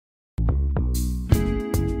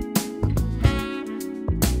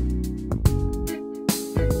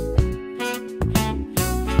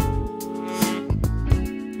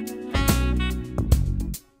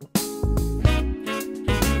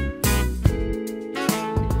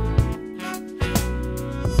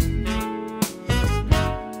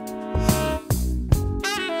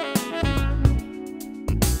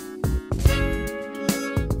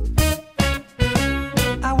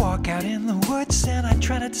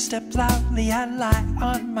step loudly, I lie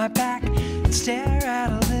on my back and stare at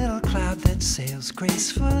a little cloud that sails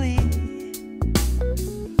gracefully,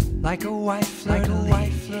 like a white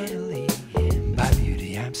fleur-de-lis. By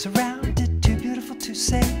beauty I'm surrounded, too beautiful to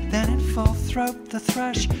say. Then in full throat the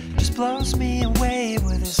thrush just blows me away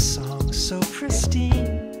with his song so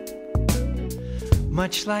pristine,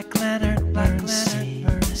 much like Leonard Bernstein.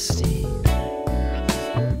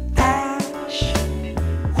 Ash,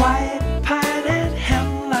 white pine and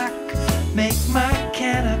hemlock make my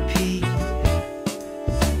canopy.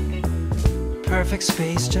 Perfect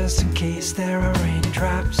space just in case there are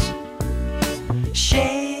raindrops.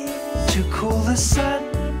 Shade to cool the sun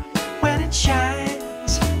when it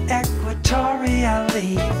shines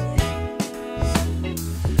equatorially.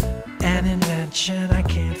 An invention I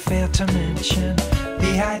can't fail to mention,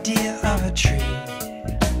 the idea of a tree.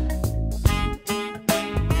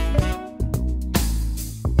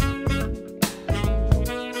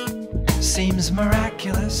 Seems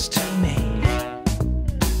miraculous to me.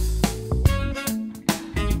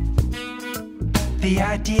 The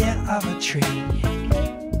idea of a tree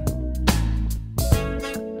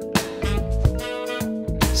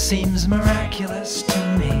seems miraculous to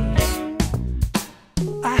me.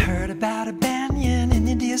 I heard about a banyan in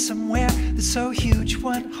India somewhere that's so huge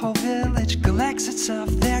one whole village collects itself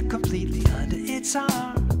there completely under its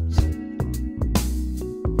arms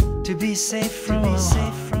to be safe from all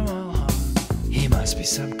harm. He must be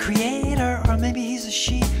some creator, or maybe he's a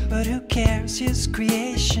she, but who cares? His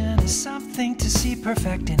creation is something to see,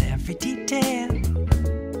 perfect in every detail.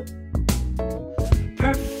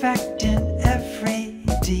 Perfect in every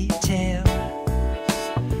detail.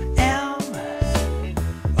 Elm,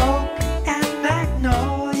 oak, and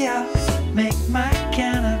magnolia make my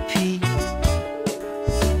canopy.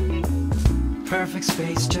 Perfect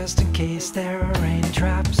space just in case there are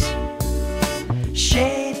raindrops.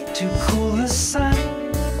 Shade to cool the sun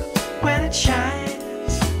when it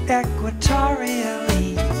shines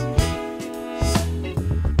equatorially.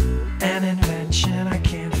 An invention I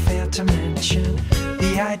can't fail to mention,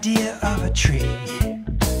 the idea of a tree.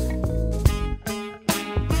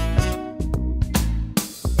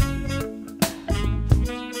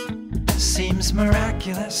 Seems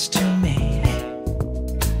miraculous to me.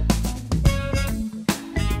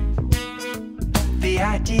 The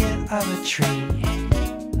idea of a tree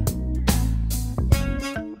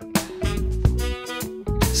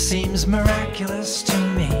seems miraculous to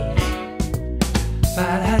me.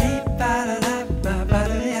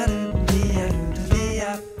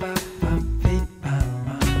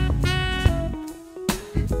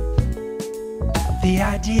 The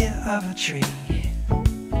idea of a tree.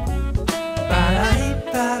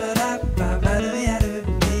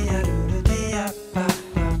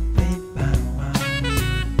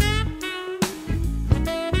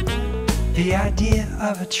 The idea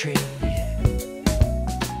of a tree.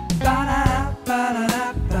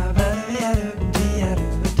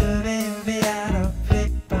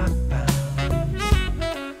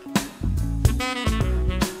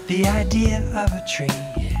 The idea of a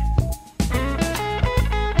tree.